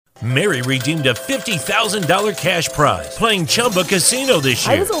Mary redeemed a $50,000 cash prize playing Chumba Casino this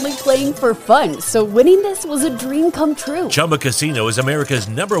year. I was only playing for fun, so winning this was a dream come true. Chumba Casino is America's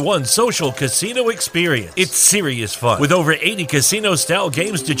 #1 social casino experience. It's serious fun. With over 80 casino-style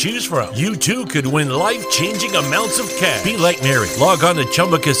games to choose from, you too could win life-changing amounts of cash. Be like Mary. Log on to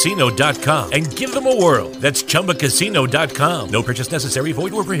ChumbaCasino.com and give them a whirl. That's ChumbaCasino.com. No purchase necessary.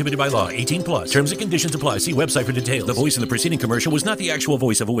 Void where prohibited by law. 18 plus. Terms and conditions apply. See website for details. The voice in the preceding commercial was not the actual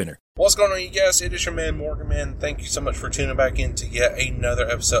voice of a winner. What's going on, you guys? It is your man, Morgan Man. Thank you so much for tuning back in to yet another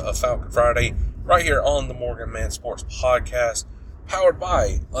episode of Falcon Friday, right here on the Morgan Man Sports Podcast, powered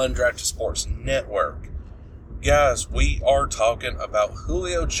by Undrafted Sports Network. Guys, we are talking about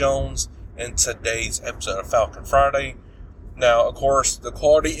Julio Jones in today's episode of Falcon Friday. Now, of course, the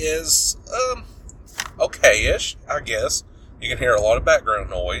quality is, okay-ish, I guess. You can hear a lot of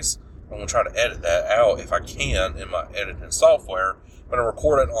background noise. I'm going to try to edit that out if I can in my editing software. I'm going to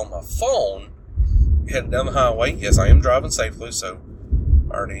record it on my phone, heading down the highway. Yes, I am driving safely, so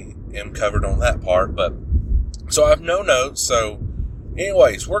I already am covered on that part. But so I have no notes. So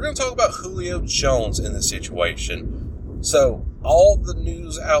anyways, we're going to talk about Julio Jones in this situation. So all the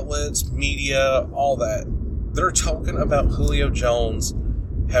news outlets, media, all that, they're talking about Julio Jones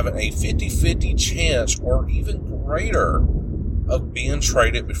having a 50-50 chance or even greater of being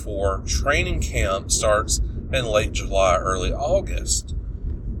traded before training camp starts in late July, early August.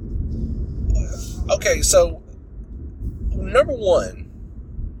 Okay, so number one,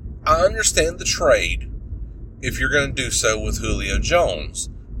 I understand the trade if you're going to do so with Julio Jones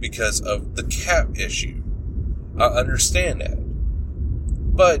because of the cap issue. I understand that.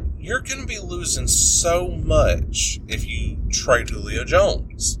 But you're going to be losing so much if you trade Julio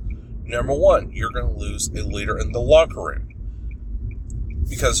Jones. Number one, you're going to lose a leader in the locker room.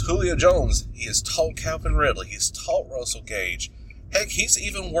 Because Julio Jones, he has taught Calvin Ridley, he's taught Russell Gage. Heck, he's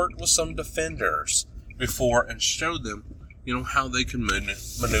even worked with some defenders before and showed them, how they can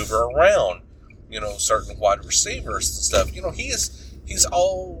maneuver around, certain wide receivers and stuff. He's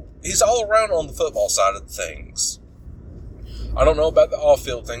all around on the football side of things. I don't know about the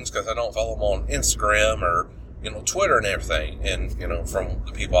off-field things because I don't follow him on Instagram or, Twitter and everything. And, from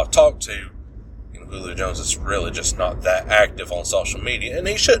the people I've talked to, Julio Jones is really just not that active on social media, and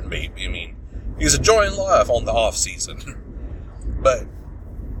he shouldn't be. I mean, he's enjoying life on the off season. But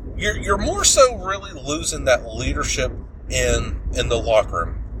you're more so really losing that leadership in the locker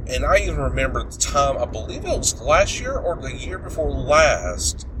room. And I even remember the time, I believe it was last year or the year before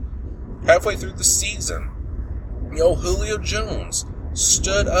last, halfway through the season, Julio Jones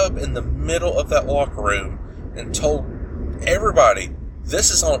stood up in the middle of that locker room and told everybody,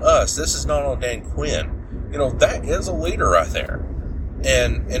 this is on us. This is not on Dan Quinn. That is a leader right there.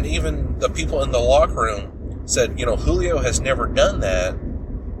 And even the people in the locker room said, Julio has never done that.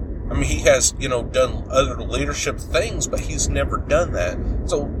 I mean, he has, done other leadership things, but he's never done that.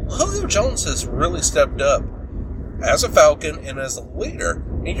 So Julio Jones has really stepped up as a Falcon and as a leader.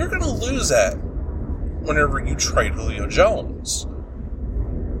 And you're going to lose that whenever you trade Julio Jones.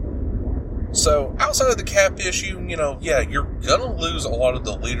 So, outside of the cap issue, you're going to lose a lot of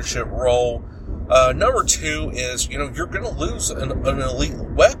the leadership role. Number two is, you're going to lose an elite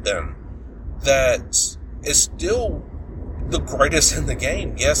weapon that is still the greatest in the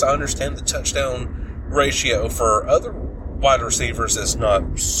game. Yes, I understand the touchdown ratio for other wide receivers is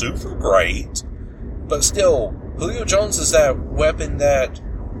not super great, but still, Julio Jones is that weapon that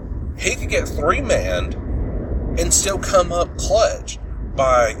he could get three-manned and still come up clutch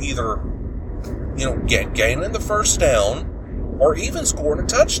by either gaining the first down, or even scoring a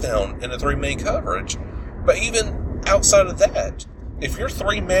touchdown in a three-man coverage. But even outside of that, if you're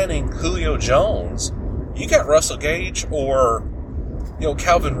three-manning Julio Jones, you got Russell Gage or,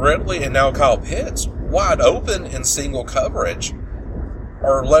 Calvin Ridley and now Kyle Pitts wide open in single coverage,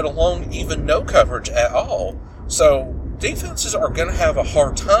 or let alone even no coverage at all. So defenses are going to have a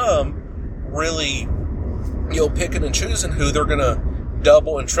hard time really, picking and choosing who they're going to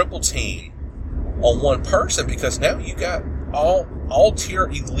double and triple team on one person, because now you got all tier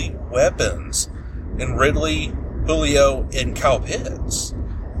elite weapons in Ridley, Julio, and Kyle Pitts.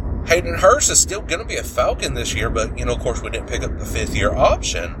 Hayden Hurst is still going to be a Falcon this year, but, of course, we didn't pick up the fifth-year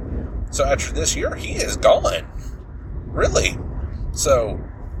option. So after this year, he is gone. Really. So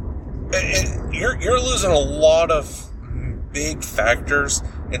you're losing a lot of big factors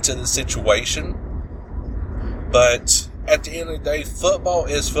into the situation. But at the end of the day, football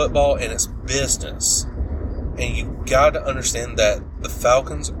is football and it's business. And you got to understand that the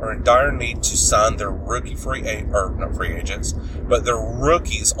Falcons are in dire need to sign their not free agents, but their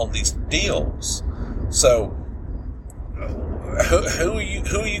rookies on these deals. So who are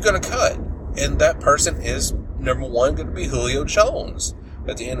you going to cut? And that person is, number one, going to be Julio Jones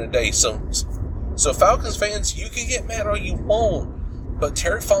at the end of the day. So Falcons fans, you can get mad all you want, but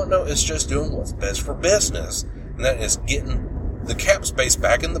Terry Fontenot is just doing what's best for business, and that is getting the cap space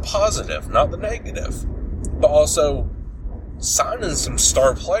back in the positive, not the negative, but also signing some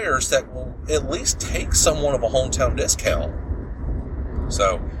star players that will at least take somewhat of a hometown discount.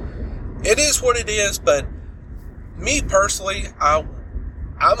 So it is what it is, but me personally, I'm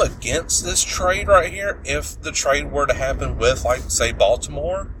against this trade right here if the trade were to happen with, like, say,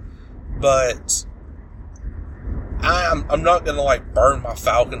 Baltimore. But I'm not going to, like, burn my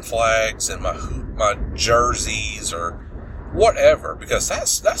Falcon flags and my jerseys or whatever, because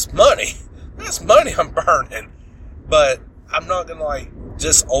that's money. That's money I'm burning. But I'm not going to, like,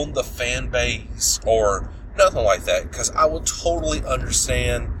 disown the fan base or nothing like that, because I would totally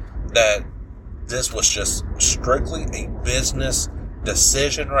understand that this was just strictly a business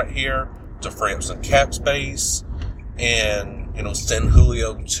decision right here to free up some cap space and, send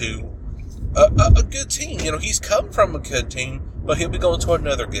Julio to a good team. He's come from a good team, but he'll be going to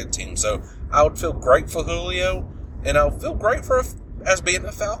another good team. So I would feel great for Julio, and I would feel great as being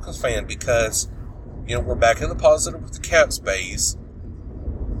a Falcons fan, because, we're back in the positive with the cap space.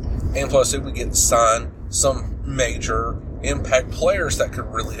 And plus, if we get to sign some major impact players that could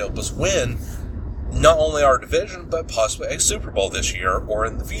really help us win not only our division, but possibly a Super Bowl this year or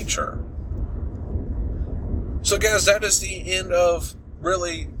in the future. So, guys, that is the end of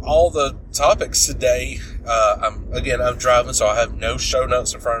really all the topics today. I'm driving, so I have no show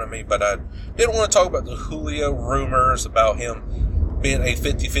notes in front of me, but I did want to talk about the Julio rumors about him being a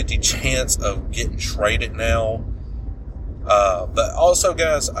 50-50 chance of getting traded now. But also,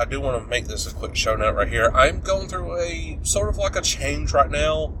 guys, I do want to make this a quick show note right here. I'm going through a sort of like a change right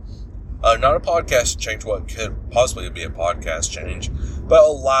now. Not a podcast change, what could possibly be a podcast change, but a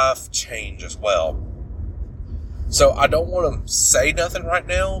life change as well. So I don't want to say nothing right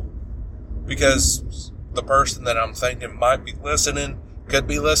now, because the person that I'm thinking might be listening could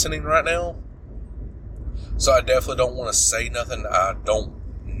be listening right now. So I definitely don't want to say nothing I don't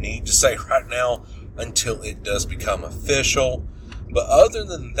need to say right now until it does become official. But other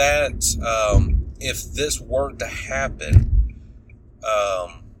than that, if this were to happen,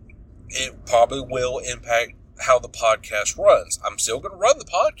 it probably will impact how the podcast runs. I'm still going to run the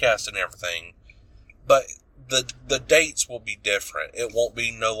podcast and everything, but the dates will be different. It won't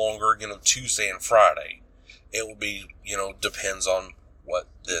be no longer, Tuesday and Friday. It will be, depends on what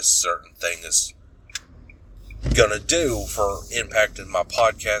this certain thing is going to do for impacting my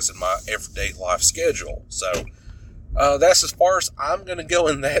podcast and my everyday life schedule. So, that's as far as I'm going to go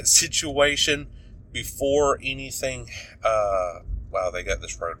in that situation before anything, wow, they got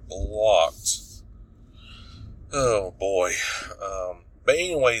this road blocked. Oh, boy. But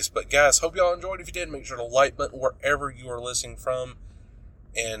anyways, guys, hope y'all enjoyed. If you did, make sure to like button wherever you are listening from.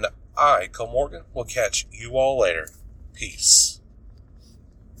 And I, Cole Morgan, will catch you all later. Peace.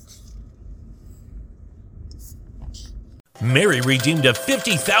 Mary redeemed a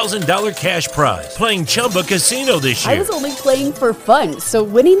 $50,000 cash prize playing Chumba Casino this year. I was only playing for fun, so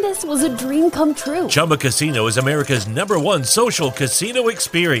winning this was a dream come true. Chumba Casino is America's #1 social casino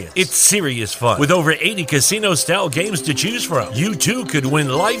experience. It's serious fun. With over 80 casino-style games to choose from, you too could win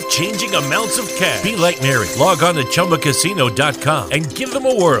life-changing amounts of cash. Be like Mary. Log on to ChumbaCasino.com and give them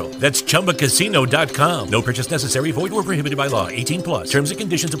a whirl. That's ChumbaCasino.com. No purchase necessary. Void or prohibited by law. 18+. Terms and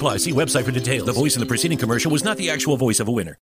conditions apply. See website for details. The voice in the preceding commercial was not the actual voice of a winner.